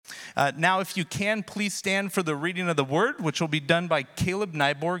Now, if you can, please stand for the reading of the word, which will be done by Caleb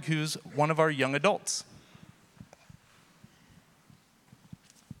Nyborg, who's one of our young adults.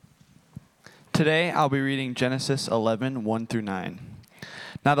 Today, I'll be reading Genesis 11, 1 through 9.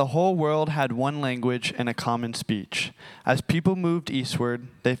 Now the whole world had one language and a common speech. As people moved eastward,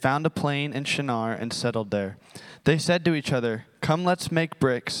 they found a plain in Shinar and settled there. They said to each other, "Come, let's make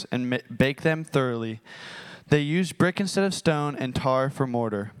bricks and bake them thoroughly." They used brick instead of stone and tar for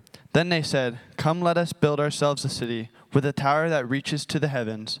mortar. Then they said, "Come, let us build ourselves a city with a tower that reaches to the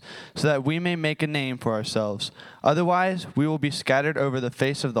heavens, so that we may make a name for ourselves. Otherwise, we will be scattered over the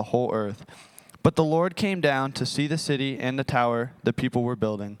face of the whole earth." But the Lord came down to see the city and the tower the people were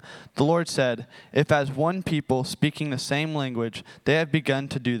building. The Lord said, "If as one people speaking the same language they have begun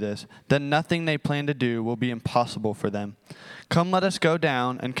to do this, then nothing they plan to do will be impossible for them. Come, let us go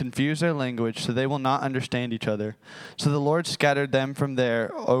down and confuse their language so they will not understand each other." So the Lord scattered them from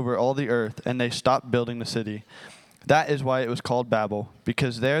there over all the earth, and they stopped building the city. That is why it was called Babel,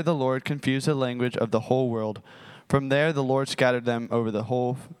 because there the Lord confused the language of the whole world. From there the Lord scattered them over the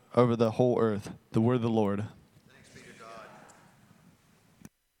whole earth. The word of the Lord. Thanks be to God.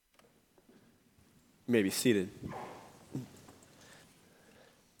 You may be seated.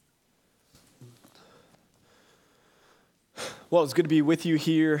 Well, it's good to be with you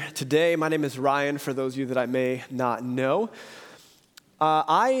here today. My name is Ryan, for those of you that I may not know.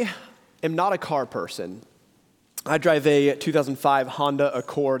 I am not a car person. I drive a 2005 Honda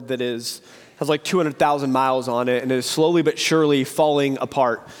Accord that has like 200,000 miles on it and is slowly but surely falling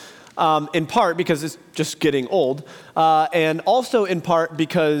apart. In part because it's just getting old, and also in part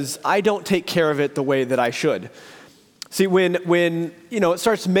because I don't take care of it the way that I should. See, when it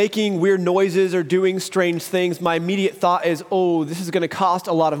starts making weird noises or doing strange things, my immediate thought is, oh, this is going to cost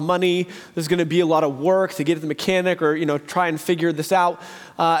a lot of money. There's going to be a lot of work to get to the mechanic or try and figure this out.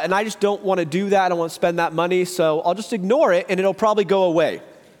 And I just don't want to do that. I don't want to spend that money, so I'll just ignore it and it'll probably go away.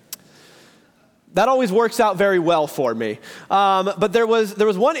 That always works out very well for me. But there was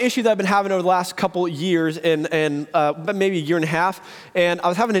one issue that I've been having over the last couple years and maybe a year and a half, and I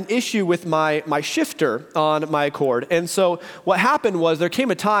was having an issue with my shifter on my Accord. And so what happened was there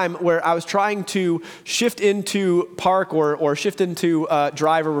came a time where I was trying to shift into park or shift into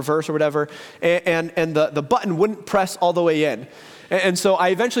drive or reverse or whatever, and the button wouldn't press all the way in. And so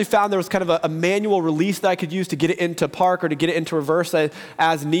I eventually found there was kind of a manual release that I could use to get it into park or to get it into reverse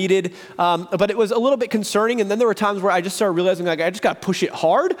as needed. But it was a little bit concerning. And then there were times where I just started realizing I just got to push it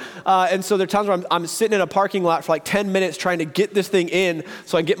hard. And so there are times where I'm sitting in a parking lot for like 10 minutes trying to get this thing in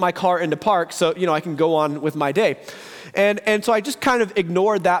so I can get my car into park so, I can go on with my day. And so I just kind of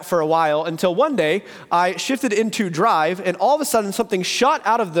ignored that for a while until one day I shifted into drive, and all of a sudden something shot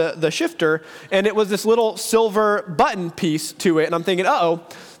out of the shifter, and it was this little silver button piece to it. And I'm thinking, uh-oh,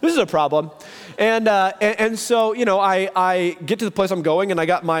 this is a problem. And so, I get to the place I'm going, and I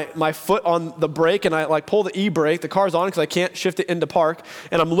got my foot on the brake, and I pull the e-brake. The car's on because I can't shift it into park.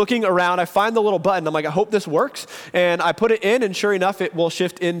 And I'm looking around. I find the little button. I'm like, I hope this works. And I put it in, and sure enough, it will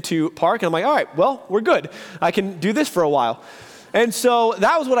shift into park. And I'm like, all right, well, we're good. I can do this for a while. And so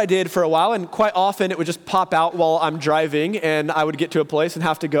that was what I did for a while. And quite often, it would just pop out while I'm driving, and I would get to a place and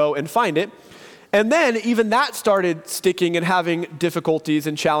have to go and find it. And then even that started sticking and having difficulties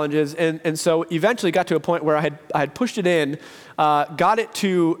and challenges. And so eventually got to a point where I had pushed it in, got it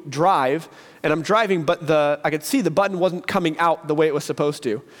to drive, and I'm driving, but I could see the button wasn't coming out the way it was supposed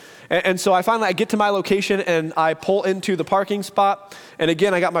to. And so I get to my location and I pull into the parking spot. And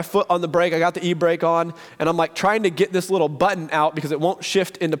again, I got my foot on the brake, I got the e-brake on, and I'm trying to get this little button out because it won't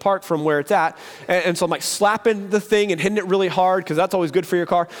shift into park from where it's at. And so I'm slapping the thing and hitting it really hard because that's always good for your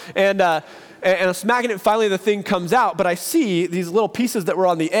car. And I'm smacking it, and finally the thing comes out, but I see these little pieces that were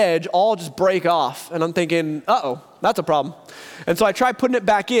on the edge all just break off. And I'm thinking, uh-oh, that's a problem. And so I try putting it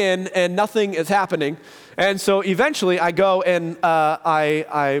back in, and nothing is happening. And so eventually I go and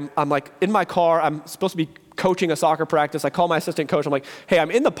I'm in my car. I'm supposed to be coaching a soccer practice. I call my assistant coach. I'm like, hey,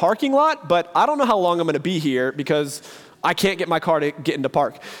 I'm in the parking lot, but I don't know how long I'm going to be here because I can't get my car to get into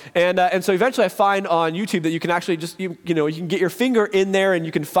park. And so eventually I find on YouTube that you can actually just, you can get your finger in there and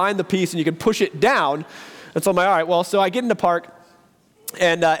you can find the piece and you can push it down. And so I'm like, all right, well, so I get into park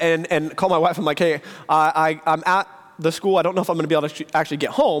and call my wife. I'm like, hey, I'm at the school. I don't know if I'm going to be able to actually get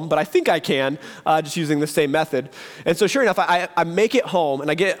home, but I think I can just using the same method. And so sure enough, I make it home,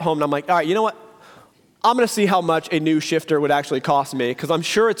 and I get home, and I'm like, all right, you know what? I'm going to see how much a new shifter would actually cost me, because I'm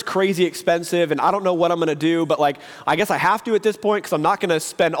sure it's crazy expensive, and I don't know what I'm going to do, but I guess I have to at this point, because I'm not going to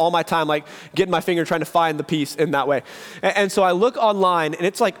spend all my time getting my finger trying to find the piece in that way. And so I look online, and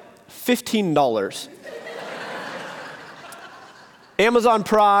it's $15. Amazon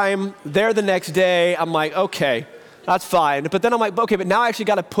Prime, there the next day. I'm like, okay, that's fine. But then I'm like, okay, but now I actually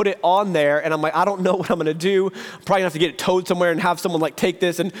got to put it on there. And I'm like, I don't know what I'm going to do. I'm probably going to have to get it towed somewhere and have someone like take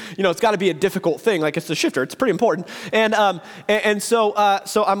this. And, it's got to be a difficult thing. Like it's the shifter. It's pretty important. And so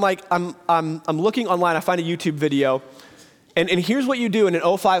I'm like, I'm looking online. I find a YouTube video. And here's what you do in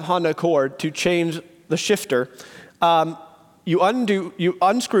an 05 Honda Accord to change the shifter. You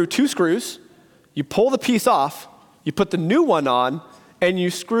unscrew 2 screws. You pull the piece off. You put the new one on. And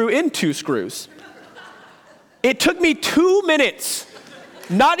you screw in 2 screws. It took me 2 minutes,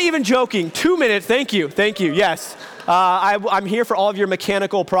 not even joking, 2 minutes. Thank you, yes. I'm here for all of your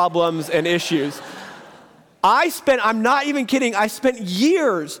mechanical problems and issues. I'm not even kidding, I spent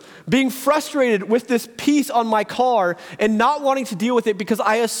years being frustrated with this piece on my car and not wanting to deal with it because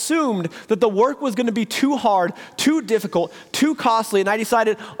I assumed that the work was gonna be too hard, too difficult, too costly, and I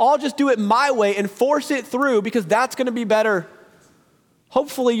decided I'll just do it my way and force it through because that's gonna be better.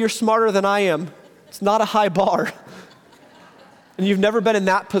 Hopefully you're smarter than I am. It's not a high bar. And you've never been in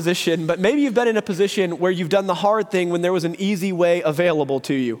that position, but maybe you've been in a position where you've done the hard thing when there was an easy way available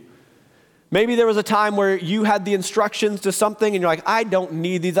to you. Maybe there was a time where you had the instructions to something and you're like, I don't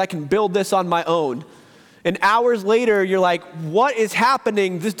need these, I can build this on my own. And hours later, you're like, what is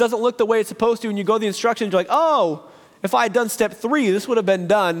happening? This doesn't look the way it's supposed to. And you go to the instructions, you're like, oh, if I had done step 3, this would have been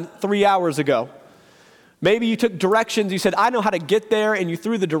done 3 hours ago. Maybe you took directions, you said, I know how to get there, and you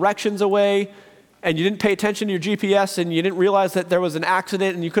threw the directions away, and you didn't pay attention to your GPS, and you didn't realize that there was an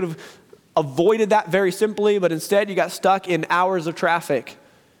accident, and you could have avoided that very simply, but instead you got stuck in hours of traffic.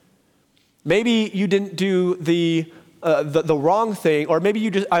 Maybe you didn't do the wrong thing, or maybe you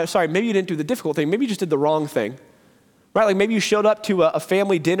didn't do the difficult thing. Maybe you just did the wrong thing, right? Like maybe you showed up to a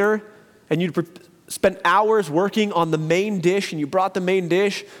family dinner, and you spent hours working on the main dish, and you brought the main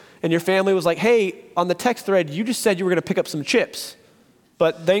dish, and your family was like, hey, on the text thread, you just said you were going to pick up some chips.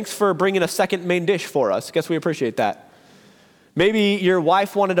 But thanks for bringing a second main dish for us. Guess we appreciate that. Maybe your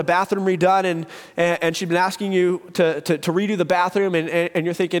wife wanted a bathroom redone and she'd been asking you to redo the bathroom and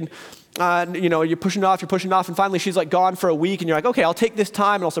you're thinking, you're pushing off, and finally she's like gone for a week and you're like, okay, I'll take this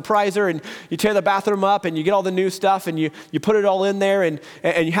time and I'll surprise her, and you tear the bathroom up and you get all the new stuff and you put it all in there and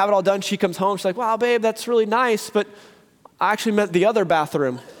you have it all done. She comes home, she's like, wow, babe, that's really nice, but I actually meant the other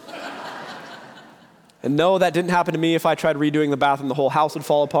bathroom. And no, that didn't happen to me. If I tried redoing the bathroom, the whole house would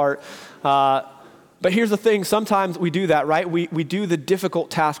fall apart. But here's the thing, sometimes we do that, right? We do the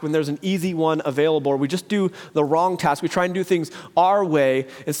difficult task when there's an easy one available, or we just do the wrong task. We try and do things our way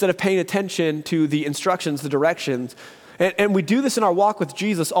instead of paying attention to the instructions, the directions. And we do this in our walk with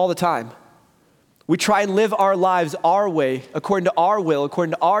Jesus all the time. We try and live our lives our way, according to our will,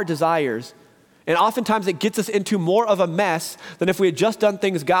 according to our desires. And oftentimes it gets us into more of a mess than if we had just done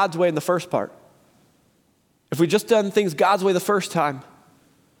things God's way in the first part. If we just done things God's way the first time.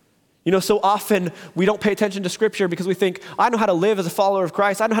 So often we don't pay attention to Scripture because we think, I know how to live as a follower of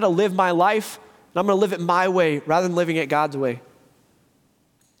Christ. I know how to live my life, and I'm going to live it my way rather than living it God's way.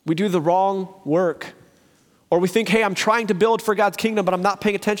 We do the wrong work. Or we think, hey, I'm trying to build for God's kingdom, but I'm not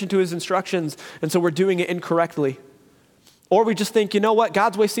paying attention to his instructions, and so we're doing it incorrectly. Or we just think, you know what,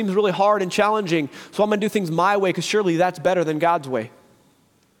 God's way seems really hard and challenging, so I'm going to do things my way because surely that's better than God's way.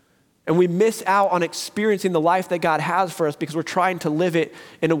 And we miss out on experiencing the life that God has for us because we're trying to live it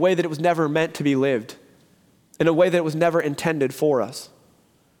in a way that it was never meant to be lived, in a way that it was never intended for us.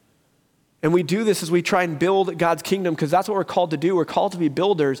 And we do this as we try and build God's kingdom because that's what we're called to do. We're called to be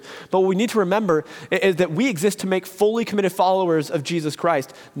builders. But what we need to remember is that we exist to make fully committed followers of Jesus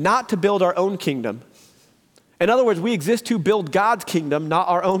Christ, not to build our own kingdom. In other words, we exist to build God's kingdom, not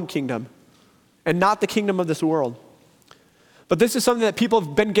our own kingdom, and not the kingdom of this world. But this is something that people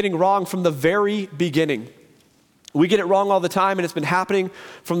have been getting wrong from the very beginning. We get it wrong all the time, and it's been happening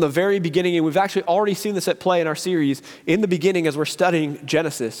from the very beginning, and we've actually already seen this at play in our series in the beginning as we're studying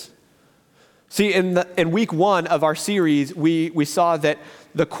Genesis. See, in week 1 of our series, we saw that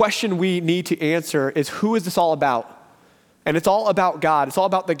the question we need to answer is, who is this all about? And it's all about God. It's all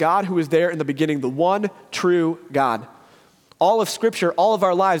about the God who was there in the beginning, the one true God. All of Scripture, all of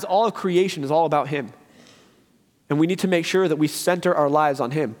our lives, all of creation is all about him. And we need to make sure that we center our lives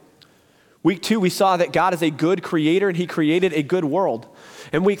on him. Week 2, we saw that God is a good creator and he created a good world.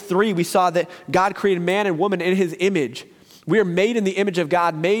 In week 3, we saw that God created man and woman in his image. We are made in the image of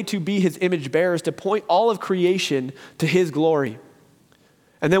God, made to be his image bearers, to point all of creation to his glory.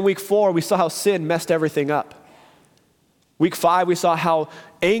 And then week 4, we saw how sin messed everything up. Week 5, we saw how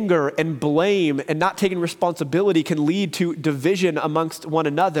anger and blame and not taking responsibility can lead to division amongst one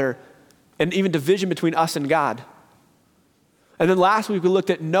another and even division between us and God. And then last week we looked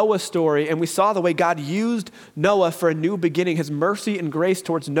at Noah's story and we saw the way God used Noah for a new beginning, his mercy and grace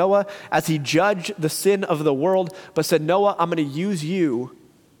towards Noah as he judged the sin of the world, but said, Noah, I'm going to use you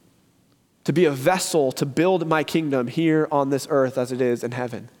to be a vessel to build my kingdom here on this earth as it is in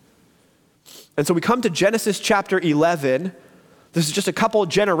heaven. And so we come to Genesis chapter 11. This is just a couple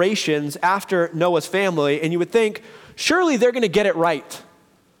generations after Noah's family, and you would think, surely they're going to get it right.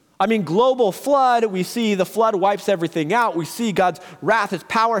 I mean, global flood, we see the flood wipes everything out. We see God's wrath, his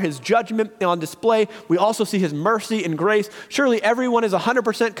power, his judgment on display. We also see his mercy and grace. Surely everyone is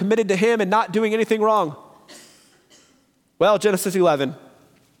 100% committed to him and not doing anything wrong. Well, Genesis 11,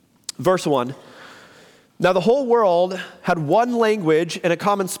 verse 1. Now the whole world had one language and a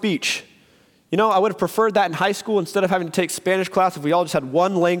common speech. You know, I would have preferred that in high school instead of having to take Spanish class. If we all just had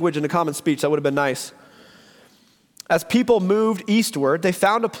one language and a common speech, that would have been nice. As people moved eastward, they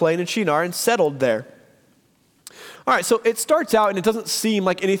found a plain in Shinar and settled there. All right, so it starts out and it doesn't seem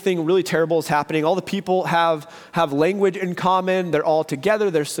like anything really terrible is happening. All the people have language in common. They're all together.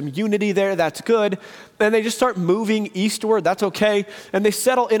 There's some unity there. That's good. And they just start moving eastward. That's okay. And they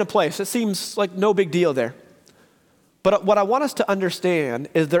settle in a place. It seems like no big deal there. But what I want us to understand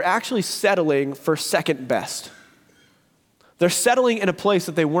is they're actually settling for second best. They're settling in a place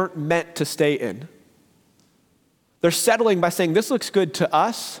that they weren't meant to stay in. They're settling by saying, this looks good to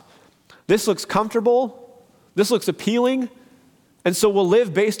us, this looks comfortable, this looks appealing, and so we'll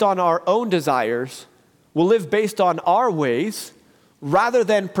live based on our own desires, we'll live based on our ways, rather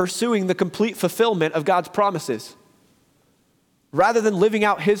than pursuing the complete fulfillment of God's promises, rather than living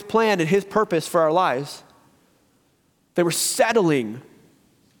out his plan and his purpose for our lives. They were settling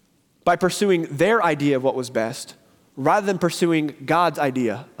by pursuing their idea of what was best, rather than pursuing God's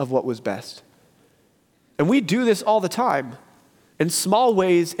idea of what was best. And we do this all the time, in small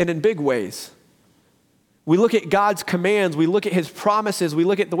ways and in big ways. We look at God's commands, we look at his promises, we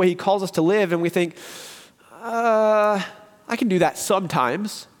look at the way he calls us to live, and we think, I can do that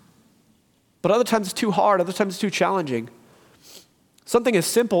sometimes. But other times it's too hard, other times it's too challenging. Something as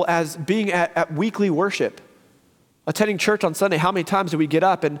simple as being at weekly worship, attending church on Sunday. How many times do we get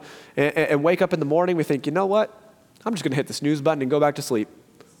up and wake up in the morning, we think, you know what? I'm just going to hit the snooze button and go back to sleep.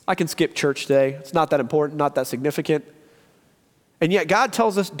 I can skip church today. It's not that important, not that significant. And yet God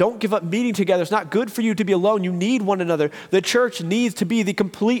tells us, don't give up meeting together. It's not good for you to be alone. You need one another. The church needs to be the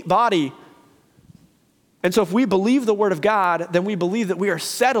complete body. And so if we believe the word of God, then we believe that we are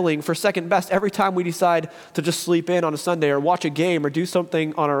settling for second best every time we decide to just sleep in on a Sunday or watch a game or do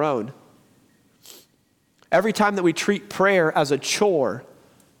something on our own. Every time that we treat prayer as a chore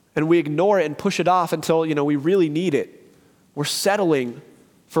and we ignore it and push it off until, we really need it, we're settling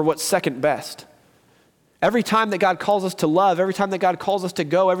for what's second best. Every time that God calls us to love, every time that God calls us to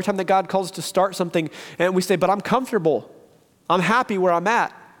go, every time that God calls us to start something, and we say, but I'm comfortable, I'm happy where I'm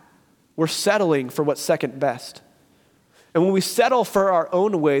at, we're settling for what's second best. And when we settle for our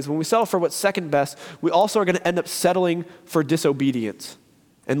own ways, when we settle for what's second best, we also are going to end up settling for disobedience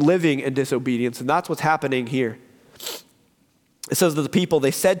and living in disobedience, and that's what's happening here. It says that the people,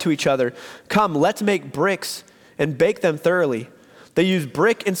 they said to each other, come, let's make bricks and bake them thoroughly. They used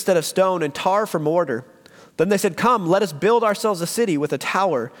brick instead of stone and tar for mortar. Then they said, come, let us build ourselves a city with a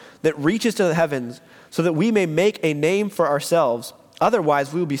tower that reaches to the heavens so that we may make a name for ourselves.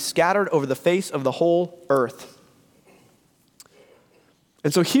 Otherwise, we will be scattered over the face of the whole earth.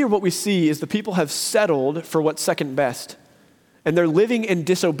 And so here what we see is the people have settled for what's second best, and they're living in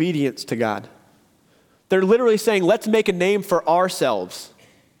disobedience to God. They're literally saying, let's make a name for ourselves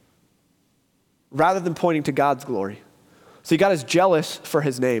rather than pointing to God's glory. See, God is jealous for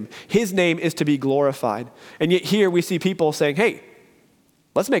his name. His name is to be glorified. And yet here we see people saying, hey,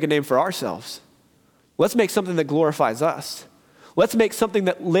 let's make a name for ourselves. Let's make something that glorifies us. Let's make something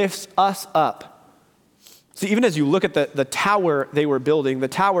that lifts us up. See, even as you look at the tower they were building, the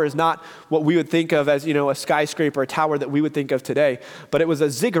tower is not what we would think of as, a skyscraper, a tower that we would think of today, but it was a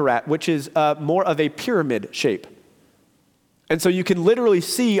ziggurat, which is more of a pyramid shape. And so you can literally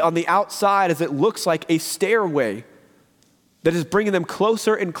see on the outside as it looks like a stairway that is bringing them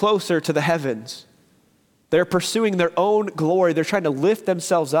closer and closer to the heavens. They're pursuing their own glory. They're trying to lift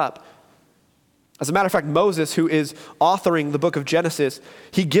themselves up. As a matter of fact, Moses, who is authoring the book of Genesis,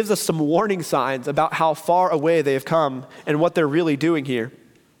 he gives us some warning signs about how far away they have come and what they're really doing here.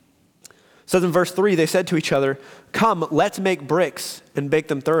 It says in verse 3, they said to each other, come, let's make bricks and bake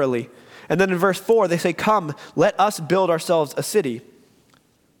them thoroughly. And then in verse 4, they say, come, let us build ourselves a city.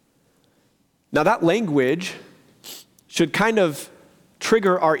 Now that language should kind of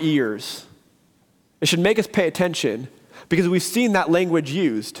trigger our ears. It should make us pay attention because we've seen that language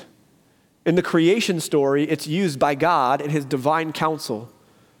used. In the creation story, it's used by God in his divine counsel.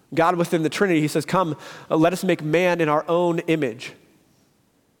 God within the Trinity, he says, come, let us make man in our own image.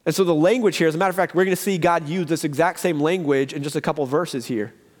 And so the language here, as a matter of fact, we're going to see God use this exact same language in just a couple verses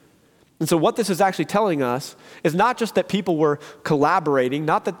here. And so what this is actually telling us is not just that people were collaborating,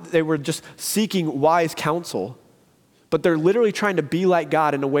 not that they were just seeking wise counsel, but they're literally trying to be like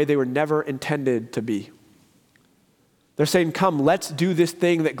God in a way they were never intended to be. They're saying, come, let's do this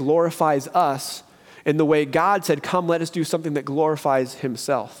thing that glorifies us in the way God said, come, let us do something that glorifies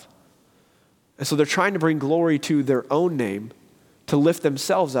himself. And so they're trying to bring glory to their own name, to lift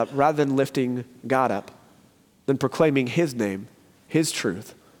themselves up rather than lifting God up, than proclaiming his name, his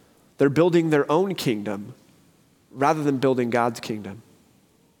truth. They're building their own kingdom rather than building God's kingdom.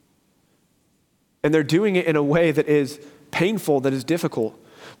 And they're doing it in a way that is painful, that is difficult.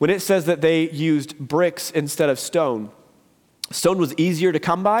 When it says that they used bricks instead of stone, stone was easier to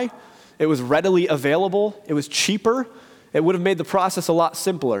come by. It was readily available. It was cheaper. It would have made the process a lot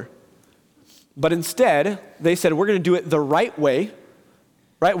simpler. But instead, they said, we're going to do it the right way,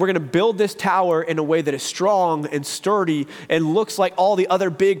 right? We're going to build this tower in a way that is strong and sturdy and looks like all the other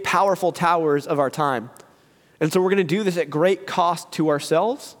big, powerful towers of our time. And so we're going to do this at great cost to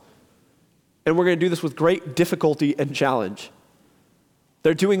ourselves, and we're going to do this with great difficulty and challenge.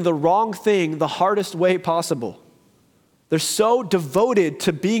 They're doing the wrong thing the hardest way possible. They're so devoted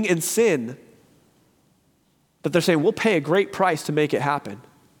to being in sin that they're saying, we'll pay a great price to make it happen.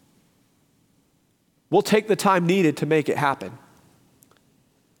 We'll take the time needed to make it happen.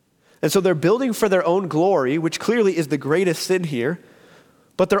 And so they're building for their own glory, which clearly is the greatest sin here,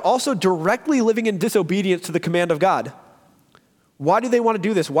 but they're also directly living in disobedience to the command of God. Why do they want to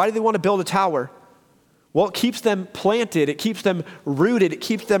do this? Why do they want to build a tower? Well, it keeps them planted, it keeps them rooted, it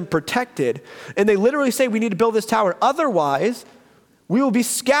keeps them protected. And they literally say we need to build this tower. Otherwise, we will be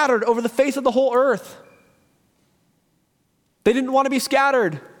scattered over the face of the whole earth. They didn't want to be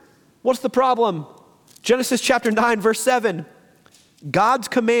scattered. What's the problem? Genesis chapter 9, verse 7. God's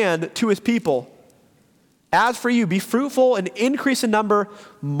command to his people, as for you, be fruitful and increase in number,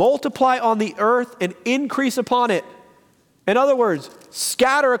 multiply on the earth and increase upon it. In other words,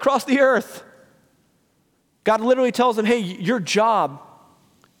 scatter across the earth. God literally tells them, hey, your job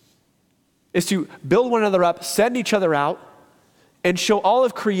is to build one another up, send each other out, and show all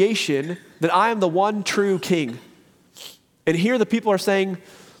of creation that I am the one true king. And here the people are saying,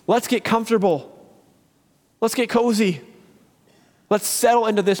 let's get comfortable. Let's get cozy. Let's settle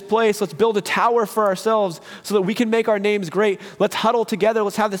into this place. Let's build a tower for ourselves so that we can make our names great. Let's huddle together.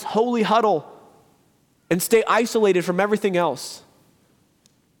 Let's have this holy huddle and stay isolated from everything else.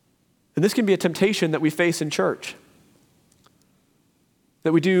 And this can be a temptation that we face in church.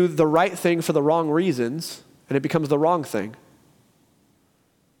 That we do the right thing for the wrong reasons, and it becomes the wrong thing.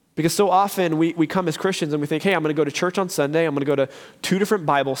 Because so often we come as Christians and we think, hey, I'm going to go to church on Sunday. I'm going to go to 2 different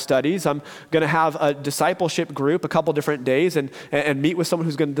Bible studies. I'm going to have a discipleship group a couple different days and meet with someone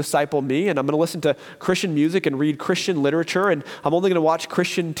who's going to disciple me. And I'm going to listen to Christian music and read Christian literature. And I'm only going to watch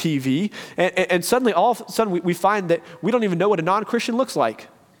Christian TV. And suddenly, all of a sudden, we find that we don't even know what a non-Christian looks like.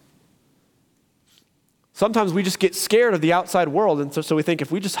 Sometimes we just get scared of the outside world. And so we think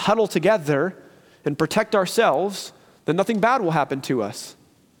if we just huddle together and protect ourselves, then nothing bad will happen to us.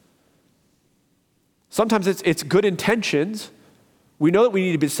 Sometimes it's good intentions. We know that we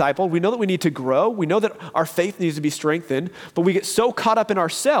need to be discipled. We know that we need to grow. We know that our faith needs to be strengthened. But we get so caught up in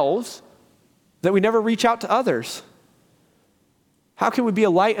ourselves that we never reach out to others. How can we be a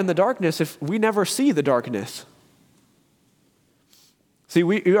light in the darkness if we never see the darkness? See,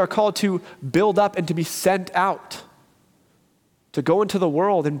 we are called to build up and to be sent out, to go into the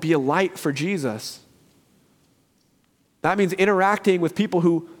world and be a light for Jesus. That means interacting with people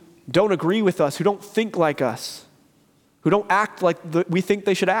who don't agree with us, who don't think like us, who don't act like we think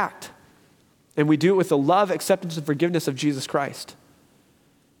they should act. And we do it with the love, acceptance, and forgiveness of Jesus Christ.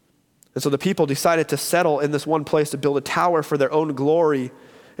 And so the people decided to settle in this one place to build a tower for their own glory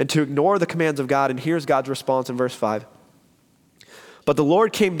and to ignore the commands of God. And here's God's response in verse 5. But the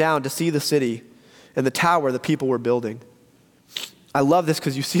Lord came down to see the city and the tower the people were building. I love this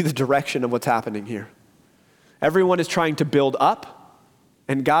because you see the direction of what's happening here. Everyone is trying to build up,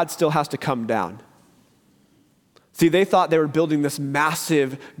 and God still has to come down. See, they thought they were building this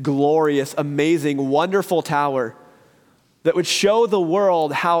massive, glorious, amazing, wonderful tower that would show the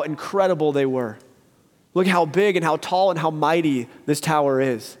world how incredible they were. Look how big and how tall and how mighty this tower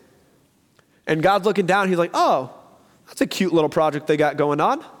is. And God's looking down, he's like, oh, that's a cute little project they got going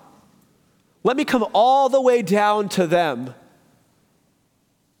on. Let me come all the way down to them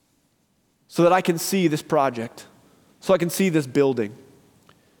so that I can see this project, so I can see this building.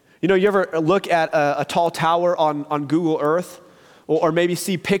 You know, you ever look at a tall tower on Google Earth, or maybe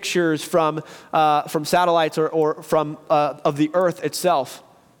see pictures from satellites or from of the Earth itself,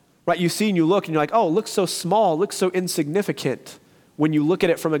 right? You see and you look and you're like, oh, it looks so small, it looks so insignificant when you look at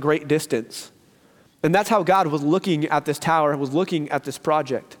it from a great distance. And that's how God was looking at this tower, was looking at this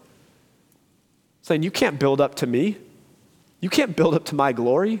project. Saying, you can't build up to me. You can't build up to my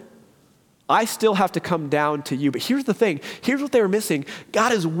glory. I still have to come down to you. But here's the thing. Here's what they were missing.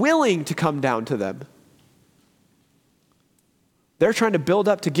 God is willing to come down to them. They're trying to build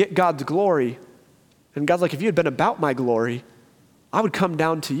up to get God's glory. And God's like, if you had been about my glory, I would come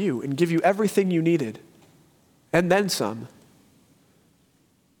down to you and give you everything you needed. And then some.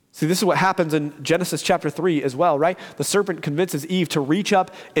 See, this is what happens in Genesis chapter 3 as well, right? The serpent convinces Eve to reach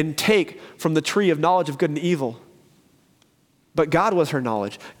up and take from the tree of knowledge of good and evil. But God was her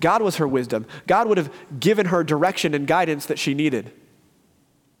knowledge. God was her wisdom. God would have given her direction and guidance that she needed.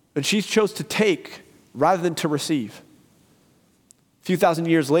 And she chose to take rather than to receive. A few thousand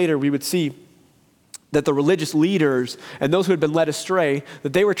years later, we would see that the religious leaders and those who had been led astray,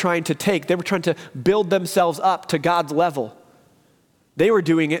 that they were trying to build themselves up to God's level. They were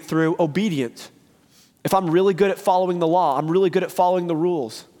doing it through obedience. If I'm really good at following the law, I'm really good at following the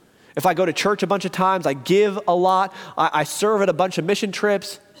rules. If I go to church a bunch of times, I give a lot, I serve at a bunch of mission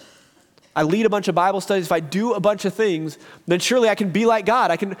trips, I lead a bunch of Bible studies, if I do a bunch of things, then surely I can be like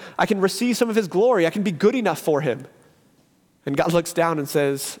God. I can receive some of his glory. I can be good enough for him. And God looks down and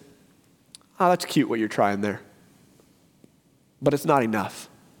says, oh, that's cute what you're trying there. But it's not enough.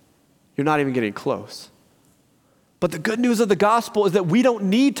 You're not even getting close. But the good news of the gospel is that we don't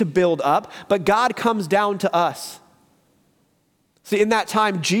need to build up, but God comes down to us. See, in that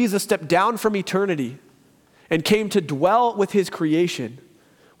time, Jesus stepped down from eternity and came to dwell with his creation,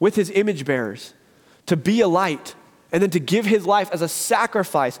 with his image bearers, to be a light, and then to give his life as a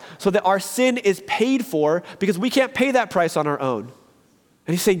sacrifice so that our sin is paid for because we can't pay that price on our own.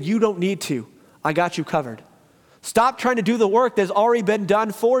 And he's saying, you don't need to. I got you covered. Stop trying to do the work that's already been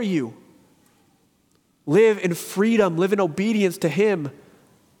done for you. Live in freedom, live in obedience to him,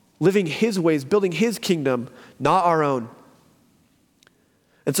 living his ways, building his kingdom, not our own.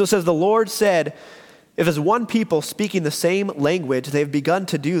 And so it says, the Lord said, if as one people speaking the same language they have begun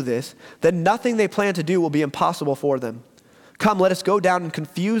to do this, then nothing they plan to do will be impossible for them. Come, let us go down and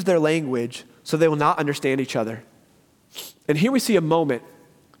confuse their language so they will not understand each other. And here we see a moment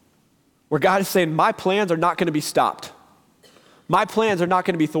where God is saying, my plans are not going to be stopped. My plans are not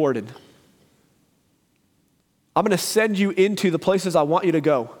going to be thwarted. I'm going to send you into the places I want you to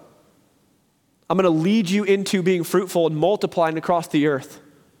go. I'm going to lead you into being fruitful and multiplying across the earth.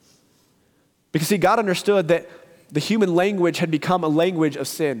 Because see, God understood that the human language had become a language of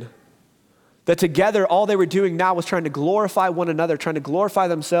sin. That together, all they were doing now was trying to glorify one another, trying to glorify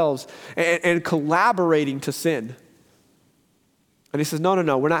themselves, and collaborating to sin. And he says,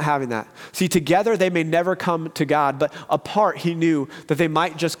 no, we're not having that. See, together they may never come to God, but apart he knew that they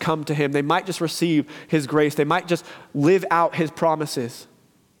might just come to him. They might just receive his grace. They might just live out his promises.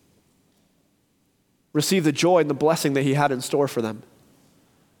 Receive the joy and the blessing that he had in store for them.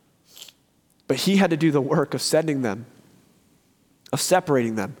 But he had to do the work of sending them, of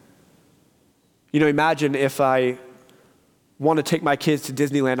separating them. You know, imagine if I want to take my kids to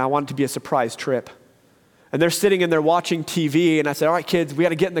Disneyland. I want it to be a surprise trip. And they're sitting and they're watching TV, and I said, all right, kids, we got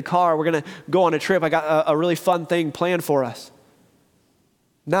to get in the car. We're going to go on a trip. I got a really fun thing planned for us.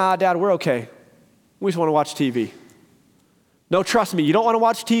 Nah, Dad, we're okay. We just want to watch TV. No, trust me, you don't want to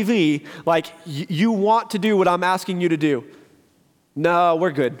watch TV like you want to do what I'm asking you to do. No,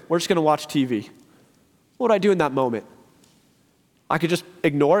 we're good. We're just going to watch TV. What would I do in that moment? I could just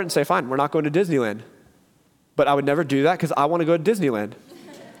ignore it and say, fine, we're not going to Disneyland. But I would never do that because I want to go to Disneyland.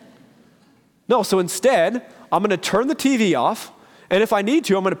 No, so instead, I'm going to turn the TV off, and if I need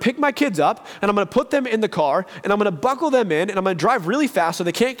to, I'm going to pick my kids up, and I'm going to put them in the car, and I'm going to buckle them in, and I'm going to drive really fast so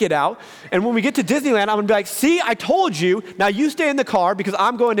they can't get out. And when we get to Disneyland, I'm going to be like, see, I told you, now you stay in the car because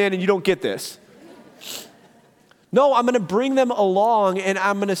I'm going in and you don't get this. No, I'm going to bring them along, and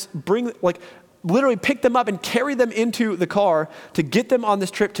I'm going to literally pick them up and carry them into the car to get them on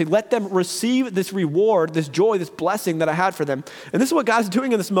this trip, to let them receive this reward, this joy, this blessing that I had for them. And this is what God's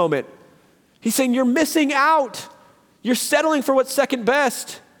doing in this moment. He's saying, you're missing out. You're settling for what's second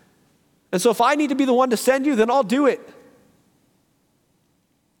best. And so if I need to be the one to send you, then I'll do it.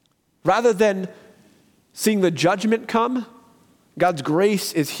 Rather than seeing the judgment come, God's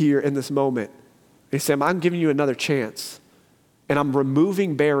grace is here in this moment. He's saying, I'm giving you another chance. And I'm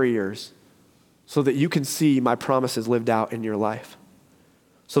removing barriers so that you can see my promises lived out in your life.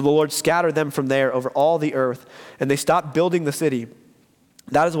 So the Lord scattered them from there over all the earth, and they stopped building the city.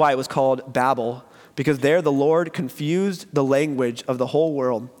 That is why it was called Babel, because there the Lord confused the language of the whole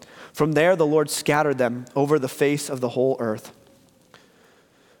world. From there the Lord scattered them over the face of the whole earth.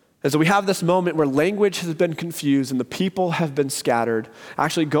 And so we have this moment where language has been confused and the people have been scattered,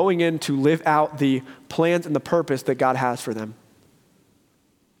 actually going in to live out the plans and the purpose that God has for them.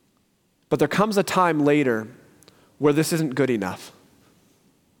 But there comes a time later where this isn't good enough.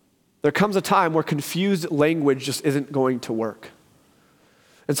 There comes a time where confused language just isn't going to work.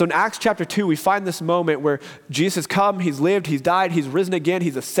 And so in Acts chapter 2, we find this moment where Jesus has come, he's lived, he's died, he's risen again,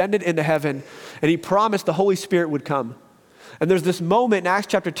 he's ascended into heaven, and he promised the Holy Spirit would come. And there's this moment in Acts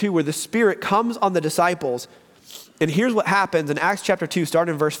chapter 2 where the Spirit comes on the disciples. And here's what happens in Acts chapter 2,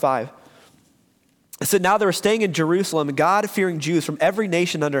 starting in verse 5. It said, now they were staying in Jerusalem, God-fearing Jews from every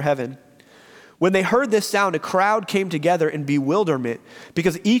nation under heaven. When they heard this sound, a crowd came together in bewilderment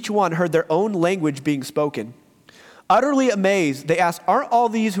because each one heard their own language being spoken. Utterly amazed, they asked, aren't all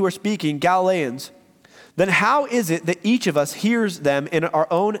these who are speaking Galileans? Then how is it that each of us hears them in our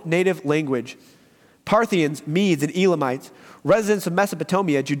own native language? Parthians, Medes, and Elamites, residents of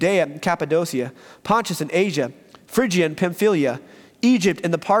Mesopotamia, Judea and Cappadocia, Pontus and Asia, Phrygia and Pamphylia, Egypt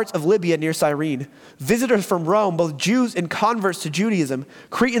and the parts of Libya near Cyrene, visitors from Rome, both Jews and converts to Judaism,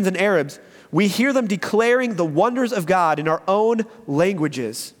 Cretans and Arabs, we hear them declaring the wonders of God in our own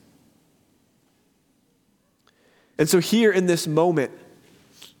languages. And so here in this moment,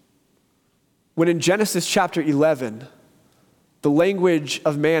 when in Genesis chapter 11, the language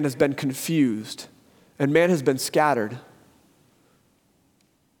of man has been confused and man has been scattered,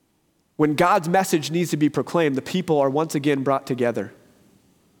 when God's message needs to be proclaimed, the people are once again brought together.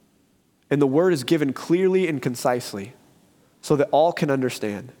 And the word is given clearly and concisely so that all can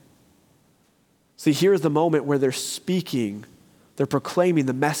understand. See, here's the moment where they're speaking, they're proclaiming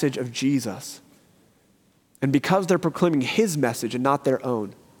the message of Jesus. And because they're proclaiming his message and not their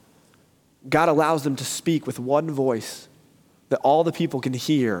own, God allows them to speak with one voice that all the people can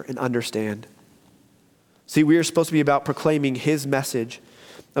hear and understand. See, we are supposed to be about proclaiming his message,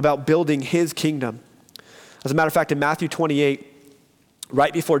 about building his kingdom. As a matter of fact, in Matthew 28,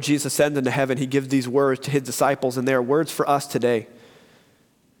 right before Jesus ascends into heaven, he gives these words to his disciples, and they are words for us today.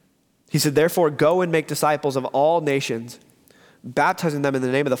 He said, therefore, go and make disciples of all nations, baptizing them in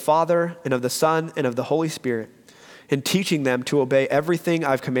the name of the Father and of the Son and of the Holy Spirit, and teaching them to obey everything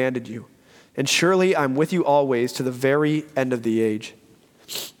I've commanded you. And surely I'm with you always to the very end of the age.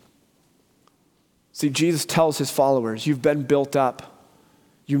 See, Jesus tells his followers, you've been built up.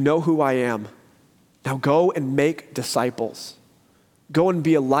 You know who I am. Now go and make disciples. Go and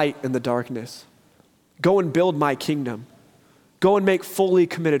be a light in the darkness. Go and build my kingdom. Go and make fully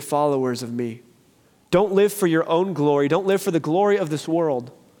committed followers of me. Don't live for your own glory. Don't live for the glory of this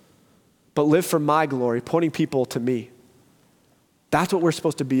world, but live for my glory, pointing people to me. That's what we're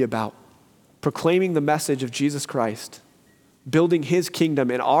supposed to be about. Proclaiming the message of Jesus Christ, building his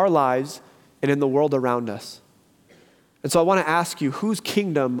kingdom in our lives and in the world around us. And so I want to ask you, whose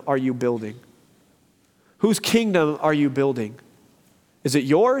kingdom are you building? Whose kingdom are you building? Is it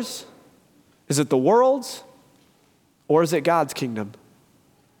yours? Is it the world's? Or is it God's kingdom?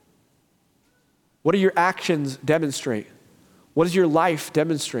 What do your actions demonstrate? What does your life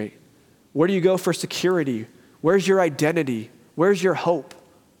demonstrate? Where do you go for security? Where's your identity? Where's your hope?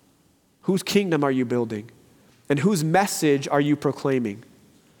 Whose kingdom are you building? And whose message are you proclaiming?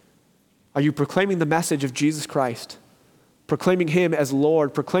 Are you proclaiming the message of Jesus Christ? Proclaiming him as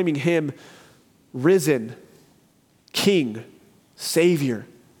Lord, proclaiming him risen, King, Savior,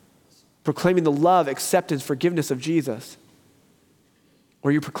 proclaiming the love, acceptance, forgiveness of Jesus? Or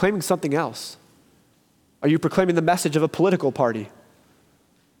are you proclaiming something else? Are you proclaiming the message of a political party?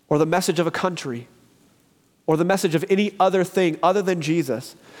 Or the message of a country? Or the message of any other thing other than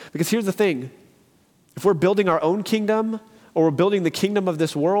Jesus? Because here's the thing. If we're building our own kingdom, or we're building the kingdom of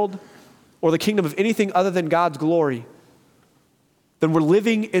this world, or the kingdom of anything other than God's glory, then we're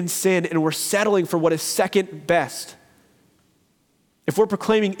living in sin and we're settling for what is second best. If we're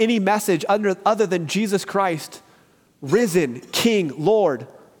proclaiming any message other than Jesus Christ, risen, King, Lord,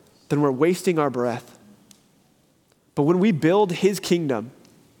 then we're wasting our breath. But when we build his kingdom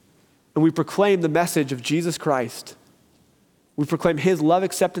and we proclaim the message of Jesus Christ, we proclaim his love,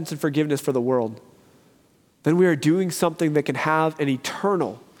 acceptance, and forgiveness for the world, then we are doing something that can have an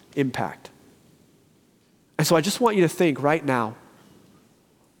eternal impact. And so I just want you to think right now,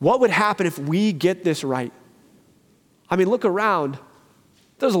 what would happen if we get this right? I mean, look around.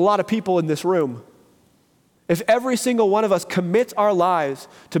 There's a lot of people in this room. If every single one of us commits our lives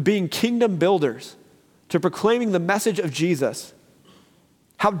to being kingdom builders, to proclaiming the message of Jesus,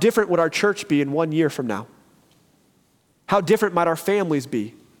 how different would our church be in 1 year from now? How different might our families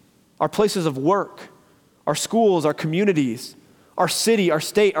be, our places of work, our schools, our communities, our city, our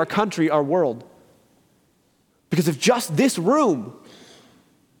state, our country, our world. Because if just this room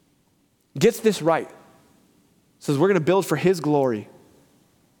gets this right, says we're going to build for his glory,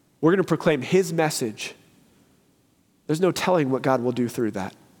 we're going to proclaim his message, there's no telling what God will do through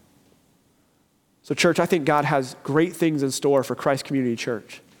that. So church, I think God has great things in store for Christ Community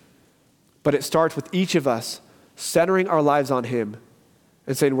Church. But it starts with each of us centering our lives on him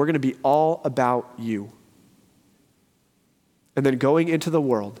and saying, we're going to be all about you. And then going into the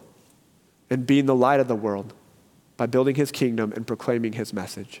world and being the light of the world by building his kingdom and proclaiming his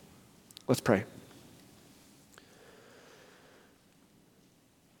message. Let's pray.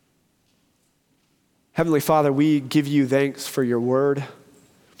 Heavenly Father, we give you thanks for your word,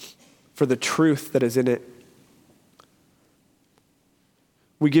 for the truth that is in it.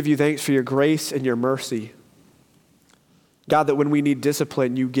 We give you thanks for your grace and your mercy. God, that when we need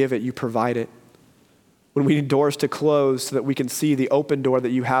discipline, you give it, you provide it. When we need doors to close so that we can see the open door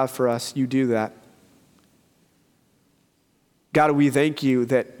that you have for us, you do that. God, we thank you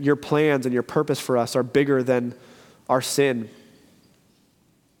that your plans and your purpose for us are bigger than our sin.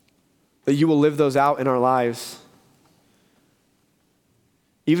 That you will live those out in our lives.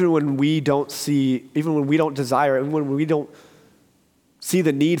 Even when we don't see, even when we don't desire it, even when we don't see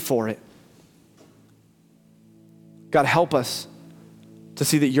the need for it. God, help us to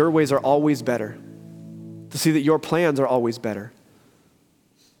see that your ways are always better, to see that your plans are always better,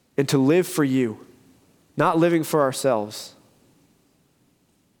 and to live for you, not living for ourselves,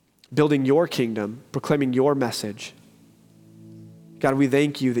 building your kingdom, proclaiming your message. God, we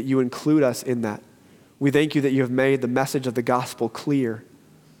thank you that you include us in that. We thank you that you have made the message of the gospel clear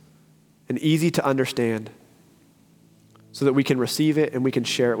and easy to understand so that we can receive it and we can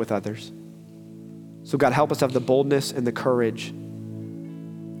share it with others. So God, help us have the boldness and the courage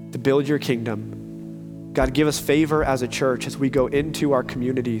to build your kingdom. God, give us favor as a church as we go into our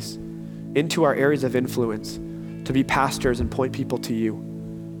communities, into our areas of influence, to be pastors and point people to you.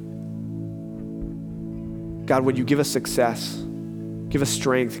 God, would you give us success, give us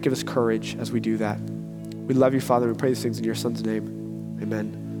strength, give us courage as we do that. We love you, Father, and we pray these things in your Son's name.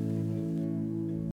 Amen.